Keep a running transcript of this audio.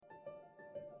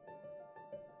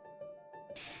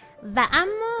و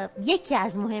اما یکی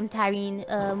از مهمترین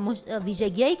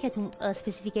ویژگی‌هایی که تو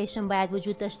اسپسیفیکیشن باید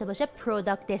وجود داشته باشه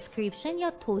پروداکت دسکریپشن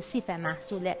یا توصیف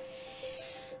محصوله.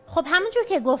 خب همونجور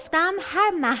که گفتم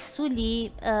هر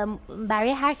محصولی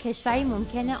برای هر کشوری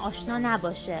ممکنه آشنا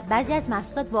نباشه. بعضی از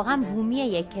محصولات واقعا بومی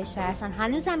یک کشور هستن.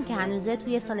 هنوزم که هنوزه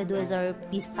توی سال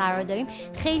 2020 قرار داریم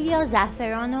خیلیا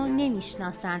زعفران رو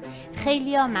نمیشناسن،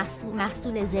 خیلیا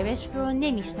محصول زرشک رو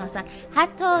نمیشناسن.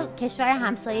 حتی کشور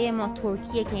همسایه ما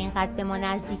ترکیه که اینقدر به ما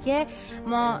نزدیکه،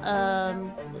 ما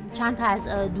چند تا از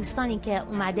دوستانی که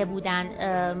اومده بودن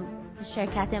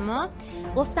شرکت ما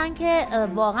گفتن که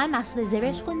واقعا محصول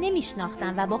زرشک رو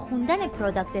نمیشناختن و با خوندن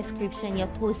پروداکت دسکریپشن یا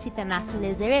توصیف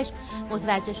محصول زرشک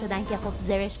متوجه شدن که خب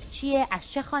زرشک چیه،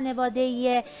 از چه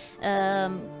خانواده‌ایه،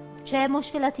 چه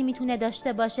مشکلاتی میتونه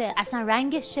داشته باشه، اصلا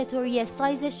رنگش چطوریه،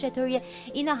 سایزش چطوریه.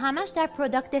 اینا همش در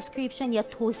پروداکت دسکریپشن یا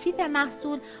توصیف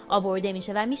محصول آورده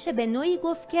میشه و میشه به نوعی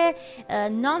گفت که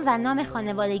نام و نام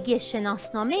خانوادگی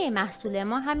شناسنامه محصول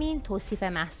ما همین توصیف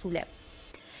محصوله.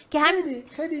 که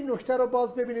خیلی این نکته رو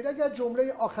باز ببینید. اگر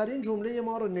جمله آخرین جمله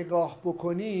ما رو نگاه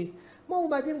بکنید، ما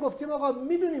اومدیم گفتیم آقا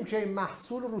میدونیم که این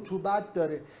محصول رطوبت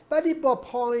داره، ولی با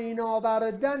پایین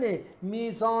آوردن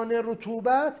میزان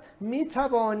رطوبت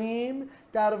میتوانیم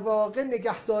در واقع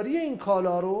نگهداری این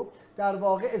کالا رو در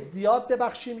واقع ازدیاد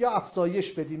ببخشیم یا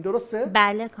افزایش بدیم. درسته؟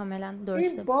 بله کاملا درسته.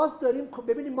 این باز داریم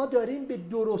ببینیم، ما داریم به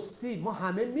درستی، ما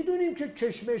همه میدونیم که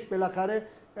کشمش بالاخره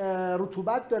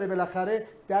رطوبت داره، بالاخره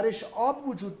درش آب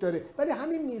وجود داره، ولی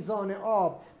همین میزان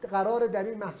آب قراره در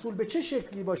این محصول به چه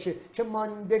شکلی باشه که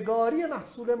ماندگاری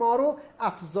محصول ما رو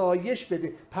افزایش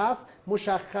بده. پس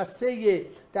مشخصه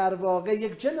در واقع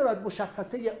یک جنرال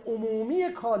مشخصه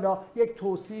عمومی کالا یک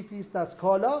توصیفی است از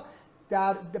کالا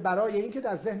برای اینکه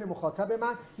در ذهن مخاطب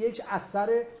من یک اثر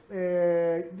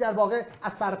در واقع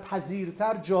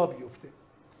اثرپذیرتر جا بیفته.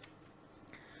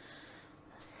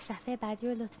 صفحه بعدی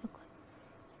رو لطف کن.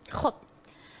 خب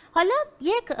حالا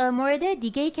یک مورد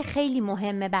دیگه‌ای که خیلی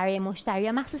مهمه برای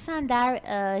مشتری‌ها، مخصوصا در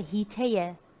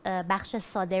حیطه بخش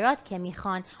صادرات که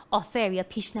میخوان آفر یا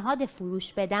پیشنهاد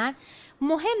فروش بدن،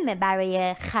 مهمه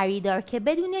برای خریدار که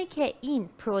بدونه که این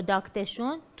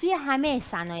پروداکتشون توی همه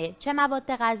صنایع، چه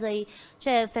مواد غذایی،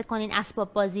 چه فکر کنین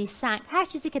اسباب بازی، سنگ، هر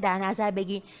چیزی که در نظر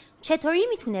بگیرین، چطوری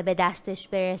میتونه به دستش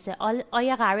برسه.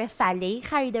 آیا قراره فله‌ای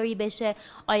خریداری بشه،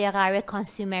 آیا قراره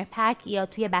کانسیومر پک یا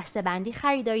توی بسته بندی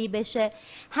خریداری بشه.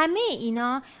 همه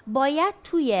اینا باید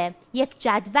توی یک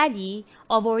جدولی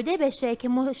آورده بشه که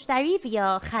مشتری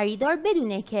یا خریدار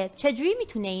بدونه که چجوری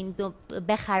میتونه این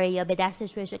بخره یا به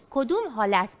دستش برسه، کدوم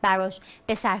حالت براش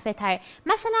به صرفه تره.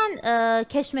 مثلا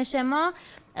کشمش ما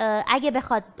اگه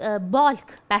بخواد بالک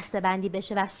بسته بندی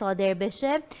بشه و صادر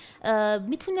بشه،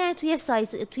 میتونه توی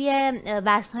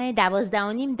وزن‌های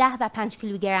 12.5 10 و 5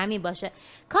 کیلوگرمی باشه.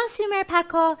 کانسیومر پک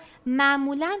ها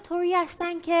معمولا طوری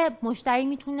هستن که مشتری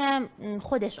میتونه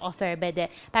خودش آفر بده،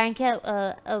 برای اینکه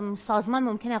سازمان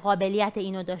ممکنه قابلیت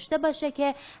اینو داشته باشه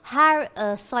که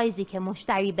هر سایزی که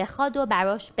مشتری بخواد و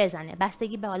براش بزنه،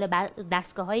 بستگی به حالا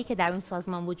دستگاه‌هایی که در اون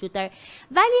سازمان وجود داره.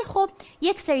 ولی خب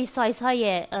یک سری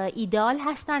سایزهای ایدئال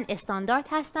هستن، استاندارد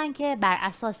هستن که بر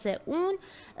اساس اون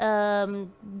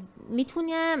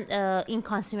میتونه این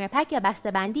کانسیومر پک یا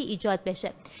بسته بندی ایجاد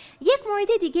بشه. یک مورد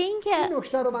دیگه این که این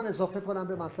نکته رو من اضافه کنم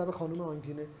به مطلب خانم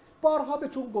آنگینه. بارها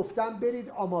بهتون گفتم برید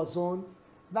آمازون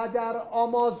و در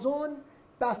آمازون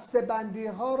بسته بندی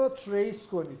ها رو تریس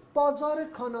کنید. بازار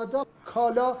کانادا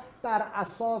کالا بر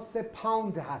اساس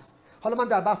پوند هست. حالا من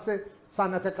در بحث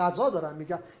صنعت غذا دارم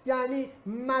میگم، یعنی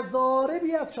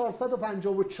مضاربی از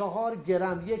 454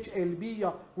 گرم یک LB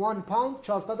یا 1 پوند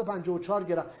 454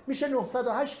 گرم میشه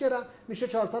 908 گرم، میشه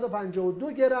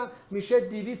 452 گرم، میشه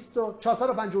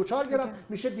 454 گرم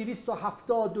میشه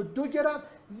 272 گرم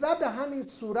و به همین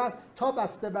صورت تا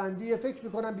بسته بندی فکر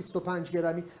میکنم 25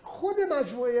 گرمی. خود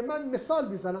مجموعه من مثال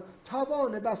میزنم،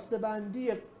 توان بسته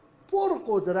بندی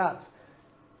پرقدرت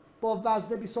با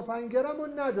وزن 25 گرم رو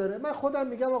نداره. من خودم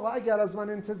میگم آقا اگر از من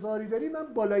انتظاری داری،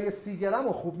 من بالای 30 گرم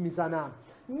رو خوب میزنم،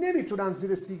 نمیتونم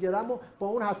زیر 30 گرم رو با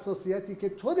اون حساسیتی که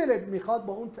تو دلت میخواد،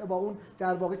 با اون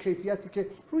در واقع کیفیتی که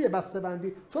روی بسته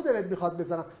بندی تو دلت میخواد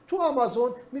بزنم. تو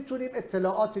آمازون میتونیم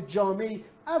اطلاعات جامعی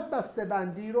از بسته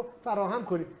بندی رو فراهم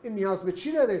کنیم. این نیاز به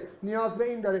چی داره؟ نیاز به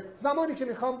این داره زمانی که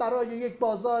میخوام برای یک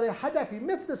بازار هدفی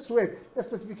مثل سوئد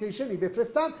اسپسیفیکیشنی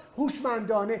بفرستم،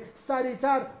 هوشمندانه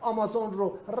سریعتر آمازون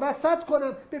رو رصد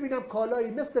کنم، ببینم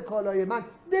کالایی مثل کالای من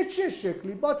به چه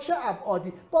شکلی، با چه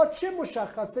ابعادی، با چه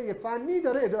مشخصه فنی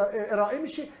داره ارائه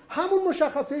میشه، همون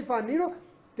مشخصه فنی رو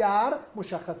در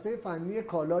مشخصه فنی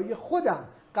کالای خودم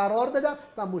قرار بدم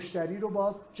و مشتری رو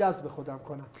باز جذب خودم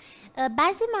کنم.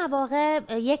 بعضی مواقع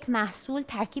یک محصول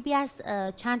ترکیبی از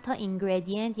چند تا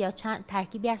اینگریدینت یا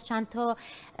ترکیبی از چند تا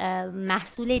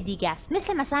محصول دیگه است،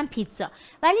 مثلا پیتزا.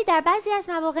 ولی در بعضی از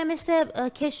مواقع مثل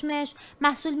کشمش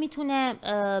محصول میتونه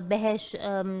بهش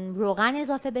روغن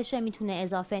اضافه بشه، میتونه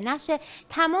اضافه نشه.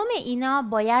 تمام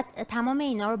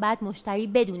اینا رو باید مشتری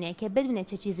بدونه که بدونه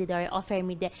چه چیزی داره آفر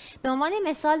میده. به عنوان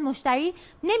مثال مشتری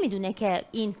نمیدونه که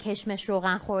این کشمش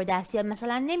روغن خورده است، یا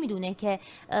مثلا نمیدونه که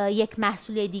یک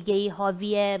محصول دیگه‌ای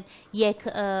حاوی یک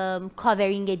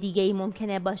کاورینگ دیگه‌ای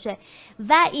ممکنه باشه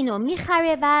و اینو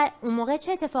میخره و اون موقع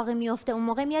چه اتفاقی میفته؟ اون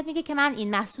موقع میاد میگه که من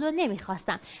این محصول رو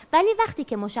نمیخواستم. ولی وقتی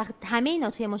که همه اینا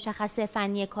توی مشخصه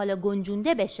فنی کالا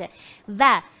گنجونده بشه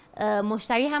و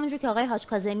مشتری، همونجور که آقای حاج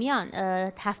کاظمیان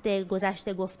هفته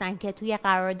گذشته گفتن که توی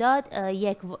قرارداد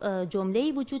یک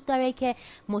جمله‌ای وجود داره که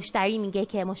مشتری میگه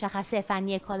که مشخصه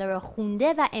فنی کالا رو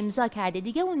خونده و امضا کرده،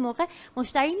 دیگه اون موقع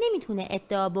مشتری نمیتونه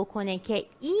ادعا بکنه که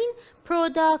این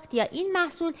پروداکت یا این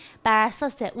محصول بر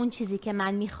اساس اون چیزی که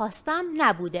من میخواستم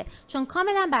نبوده، چون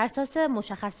کاملا بر اساس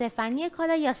مشخصه فنی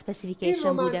کالا یا اسپسیفیکیشن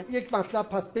بوده. این رو من یک مطلب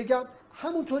پس بگم،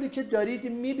 همونطوری که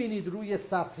دارید میبینید روی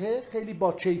صفحه خیلی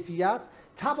با کیفیت،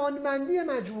 توانمندی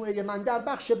مجموعه من در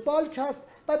بخش بالک است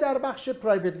و در بخش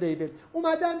پرایوت لیبل.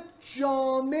 اومدم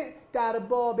جامع در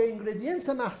باب اینگریدینس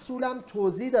محصولم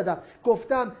توضیح دادم،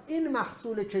 گفتم این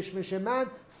محصول کشمش من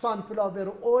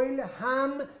سانفلاور اویل هم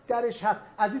درش هست.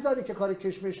 عزیزانی که کار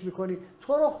کشمش میکنید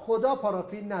تو رو خدا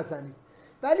پارافین نزنید،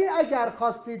 ولی اگر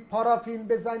خواستید پارافین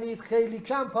بزنید خیلی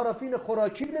کم پارافین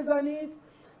خوراکی بزنید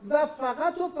و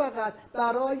فقط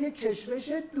برای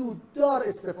کشمش دوددار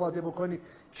استفاده بکنید.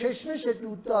 کشمش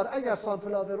دوددار اگر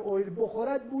سانفلاور اویل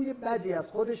بخورد بوی بدی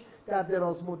از خودش در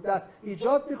دراز مدت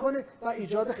ایجاد میکنه و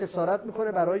ایجاد خسارت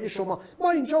میکنه برای شما.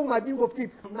 ما اینجا اومدیم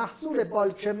گفتیم محصول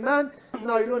بالک من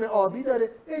نایلون آبی داره،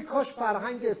 ای کاش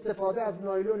فرهنگ استفاده از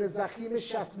نایلون ضخیم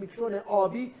 60 میکرون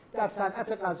آبی در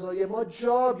صنعت غذایی ما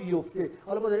جا بیفته.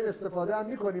 حالا ما داریم استفاده هم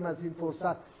میکنیم از این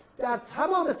فرصت. در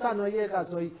تمام صنایع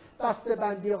غذایی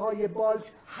بسته‌بندی‌های بالک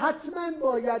حتما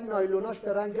باید نایلوناش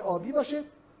به رنگ آبی باشه،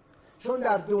 چون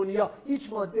در دنیا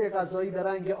هیچ ماده غذایی به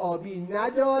رنگ آبی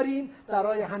نداریم.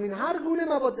 برای همین هر گونه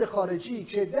مواد خارجی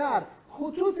که در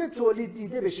خطوط تولید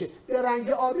دیده بشه به رنگ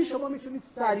آبی شما میتونید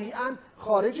سریعا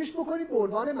خارجش بکنید به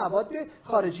عنوان مواد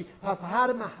خارجی. پس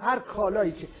هر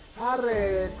کالایی که هر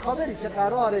کاوری که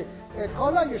قراره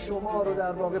کالای شما رو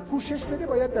در واقع پوشش بده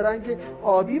باید به رنگ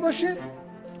آبی باشه.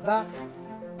 و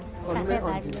خانم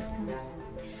آنگینه